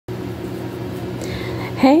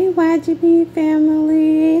Hey YGB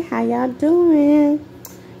family, how y'all doing?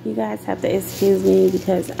 You guys have to excuse me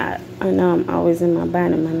because I know I'm always in my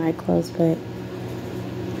body and my night clothes, but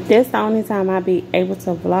this is the only time I'll be able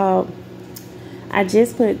to vlog. I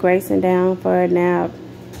just put Grayson down for a nap.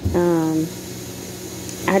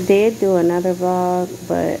 I did do another vlog,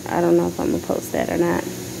 but I don't know if I'm gonna post that or not.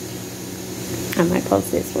 I might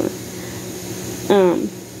post this one.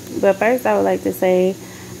 But first I would like to say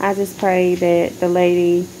I just pray that the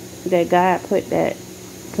lady, that God put it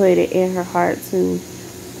in her heart to,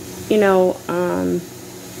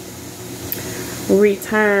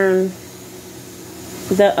 return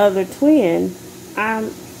the other twin.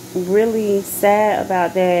 I'm really sad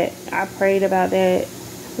about that. I prayed about that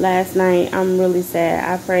last night. I'm really sad.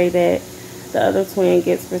 I pray that the other twin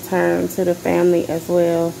gets returned to the family as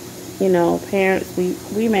well. Parents,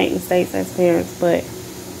 we make mistakes as parents, but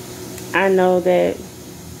I know that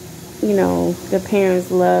the parents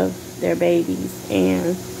love their babies,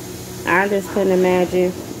 and I just couldn't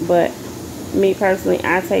imagine. But me personally,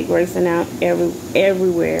 I take Grayson out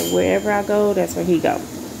everywhere. Wherever I go, that's where he go.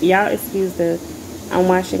 Y'all excuse I'm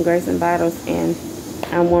washing Grayson bottles and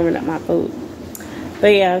I'm warming up my food.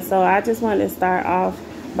 But yeah, so I just wanted to start off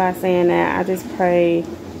by saying that I just pray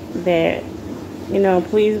that,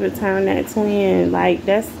 please return that twin. Like,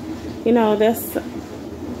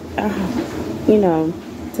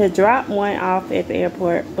 to drop one off at the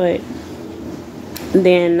airport, but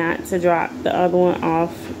then not to drop the other one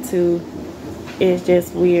off too, is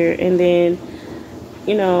just weird. And then,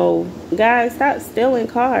 guys, stop stealing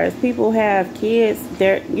cars. People have kids.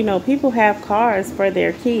 People have cars for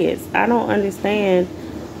their kids. I don't understand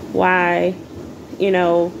why, I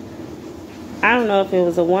don't know if it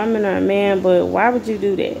was a woman or a man, but why would you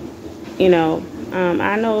do that?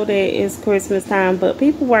 I know that it's Christmas time, but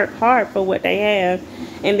people work hard for what they have.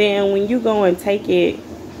 And then when you go and take it,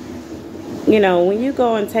 when you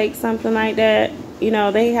go and take something like that,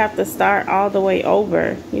 they have to start all the way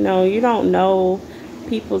over. You don't know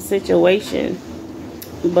people's situation.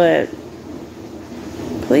 But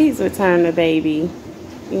please return the baby.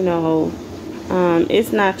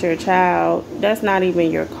 It's not your child. That's not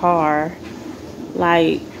even your car.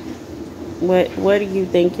 Like, what are you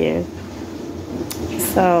thinking?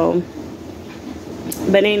 So,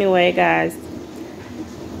 but anyway, guys,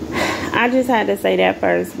 I just had to say that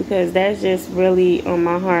first because that's just really on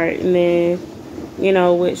my heart. And then,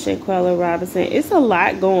 with Shanquella Robinson, it's a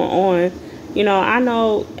lot going on. I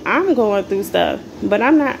know I'm going through stuff, but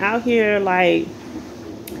I'm not out here like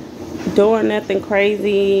doing nothing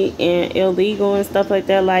crazy and illegal and stuff like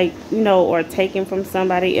that, like, or taking from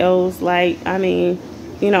somebody else. Like, I mean,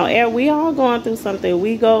 we all going through something.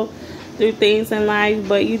 We go through things in life,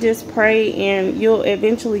 but you just pray and you'll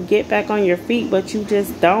eventually get back on your feet, but you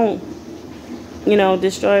just don't,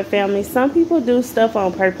 destroy family. Some people do stuff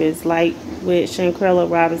on purpose, like with Shanquella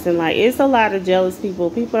Robinson. Like, it's a lot of jealous people.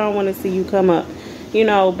 People don't want to see you come up,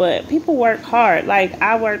 but people work hard. Like,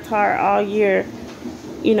 I worked hard all year,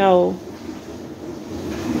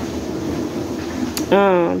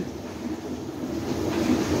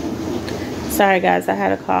 sorry guys, I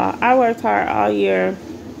had a call. I worked hard all year,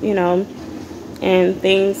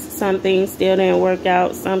 and some things still didn't work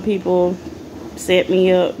out. Some people set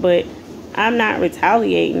me up, but I'm not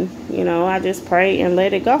retaliating. I just pray and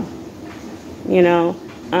let it go.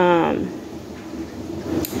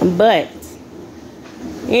 But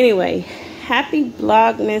anyway, happy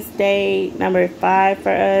Vlogmas day number 5 for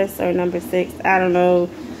us, or number 6, I don't know.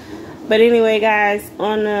 But anyway, guys,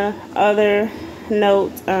 on the other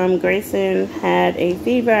note, Grayson had a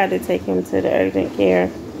fever. I had to take him to the urgent care,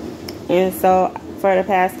 and so for the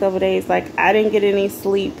past couple days, like, I didn't get any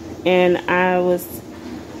sleep and I was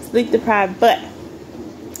sleep deprived. But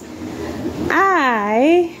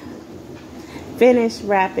I finished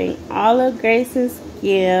wrapping all of Grace's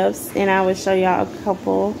gifts, and I will show y'all a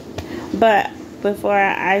couple. But before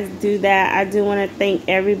I do that, I do want to thank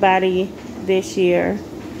everybody this year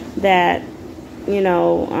that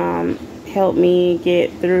helped me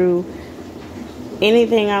get through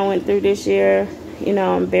anything I went through this year.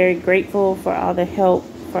 I'm very grateful for all the help,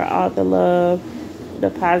 for all the love, the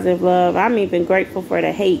positive love. I'm even grateful for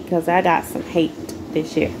the hate, because I got some hate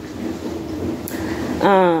this year.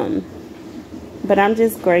 But I'm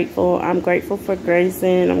just grateful. I'm grateful for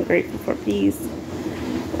Grayson. I'm grateful for peace.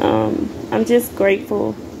 I'm just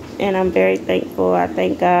grateful, and I'm very thankful. I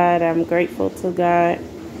thank God. I'm grateful to God.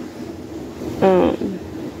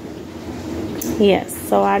 Yes,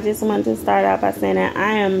 so I just wanted to start out by saying that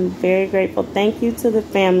I am very grateful. Thank you to the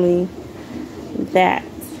family that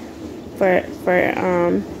for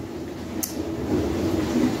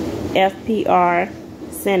FPR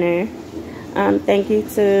center. Thank you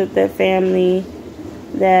to the family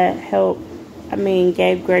that helped,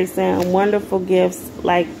 gave Grayson wonderful gifts,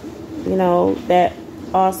 like, that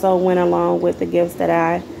also went along with the gifts that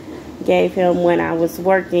I gave him when I was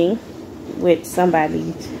working with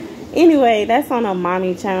somebody. Anyway, that's on a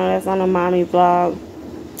mommy channel. That's on a mommy vlog.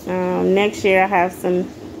 Next year I have some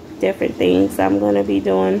different things I'm going to be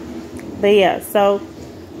doing. But yeah,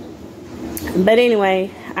 but anyway,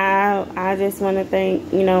 I just want to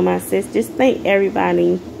thank, my sis. Just thank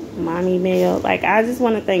everybody. Mommy Mail. Like, I just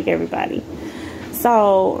want to thank everybody.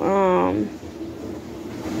 So,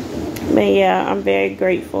 but yeah, I'm very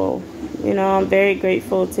grateful. I'm very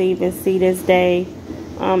grateful to even see this day.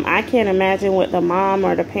 I can't imagine what the mom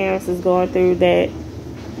or the parents is going through that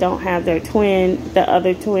don't have their twin, the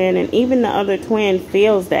other twin, and even the other twin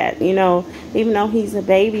feels that, even though he's a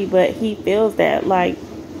baby, but he feels that. Like,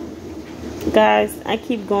 guys, I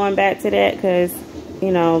keep going back to that because,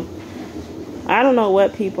 I don't know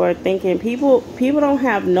what people are thinking. People don't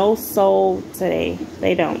have no soul today.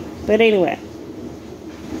 They don't. But anyway,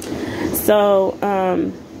 so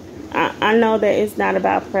I know that it's not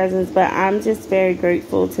about presents, but I'm just very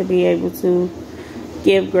grateful to be able to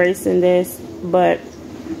give Grayson this. But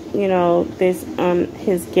this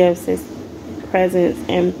his gifts, his presents,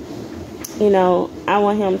 and I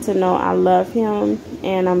want him to know I love him,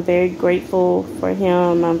 and I'm very grateful for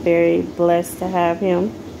him. I'm very blessed to have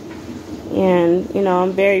him, and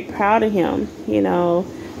I'm very proud of him.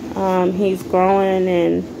 He's growing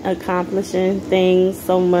and accomplishing things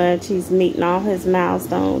so much. He's meeting all his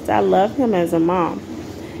milestones. I love him as a mom.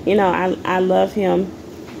 I love him,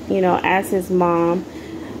 as his mom.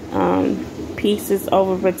 Peace is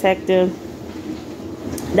overprotective.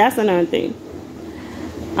 That's another thing.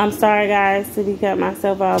 I'm sorry, guys, to be cutting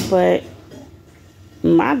myself off, but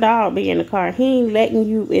my dog be in the car. He ain't letting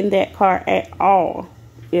you in that car at all.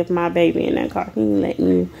 If my baby in that car, he ain't letting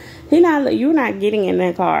you. You're not getting in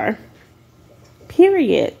that car.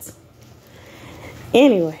 Period.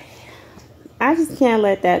 Anyway, I just can't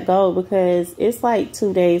let that go because it's like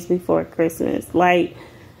 2 days before Christmas. Like,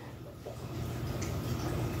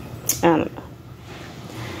 I don't know.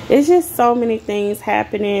 It's just so many things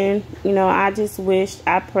happening. I just wish,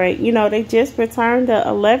 I pray. They just returned a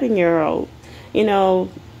 11-year-old.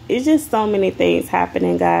 It's just so many things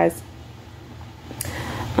happening, guys.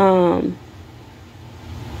 I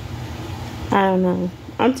don't know.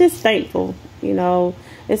 I'm just thankful.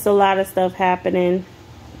 It's a lot of stuff happening.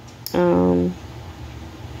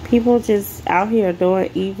 People just out here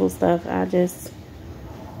doing evil stuff. I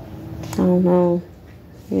don't know.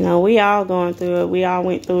 We all going through it. We all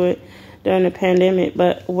went through it during the pandemic.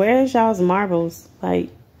 But where's y'all's marbles? Like,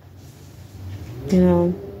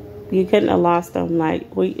 you couldn't have lost them. Like,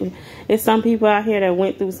 it's some people out here that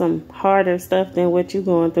went through some harder stuff than what you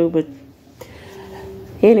going through. But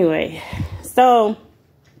anyway, so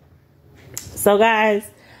guys,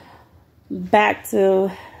 back to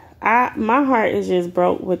my heart is just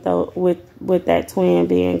broke with that twin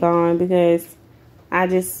being gone, because I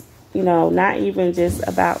just, not even just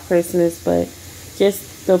about Christmas, but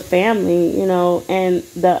just the family, and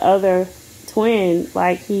the other twin,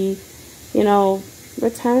 like, he,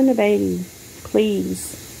 return the baby,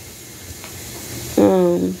 please.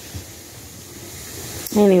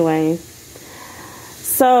 Anyway,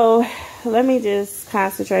 so let me just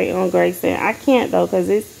concentrate on Grayson. I can't though, because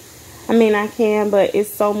I can, but it's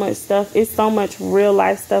so much stuff. It's so much real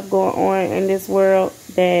life stuff going on in this world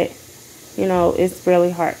that, it's really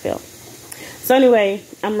heartfelt. So anyway,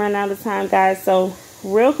 I'm running out of time, guys. So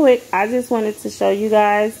real quick, I just wanted to show you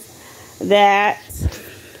guys that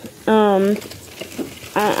I'm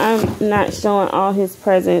not showing all his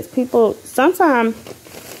presents. People, sometimes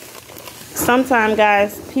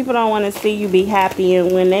guys, people don't want to see you be happy,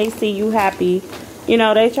 and when they see you happy,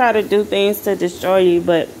 they try to do things to destroy you,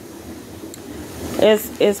 but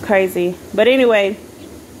it's crazy. But anyway,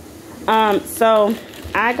 so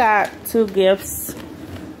I got 2 gifts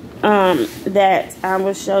that I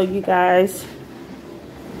will show you guys.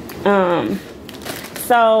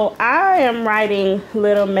 So I am writing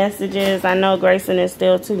little messages. I know Grayson is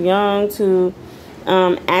still too young to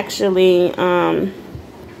actually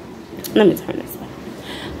let me turn this way.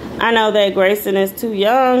 I know that Grayson is too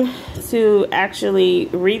young to actually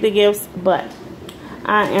read the gifts, but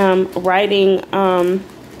I am writing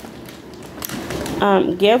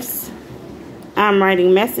gifts. I'm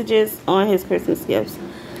writing messages on his Christmas gifts.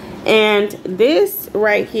 And this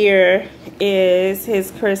right here is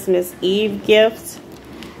his Christmas Eve gift.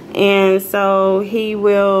 And so he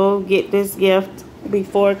will get this gift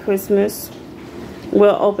before Christmas.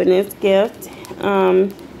 We'll open this gift.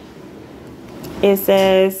 It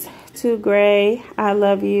says, "To Gray, I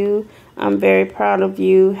love you. I'm very proud of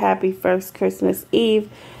you. Happy first Christmas Eve.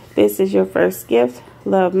 This is your first gift.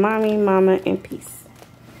 Love, mommy, mama, and peace."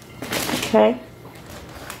 Okay.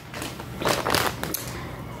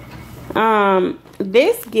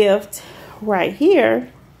 This gift right here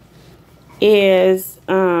is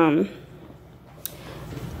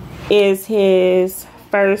his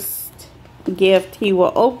first gift he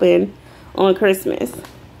will open on Christmas.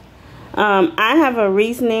 I have a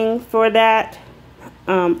reasoning for that,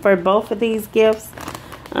 for both of these gifts,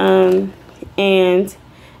 and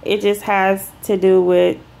it just has to do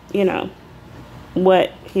with, you know,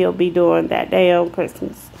 what he'll be doing that day on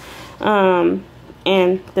Christmas, and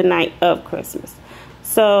the night of Christmas.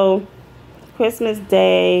 So, Christmas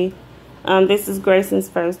Day, this is Grayson's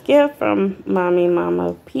first gift from Mommy,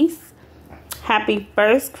 Mama, Peace. Happy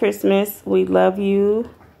first Christmas. We love you.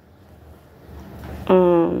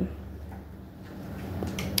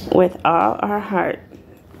 With all our heart.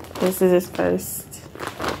 This is his first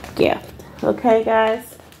gift. Okay,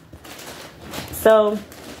 guys? So,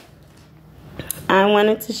 I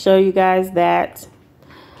wanted to show you guys that.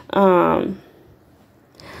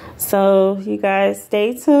 So, you guys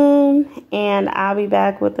stay tuned, and I'll be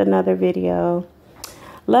back with another video.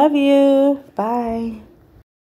 Love you. Bye.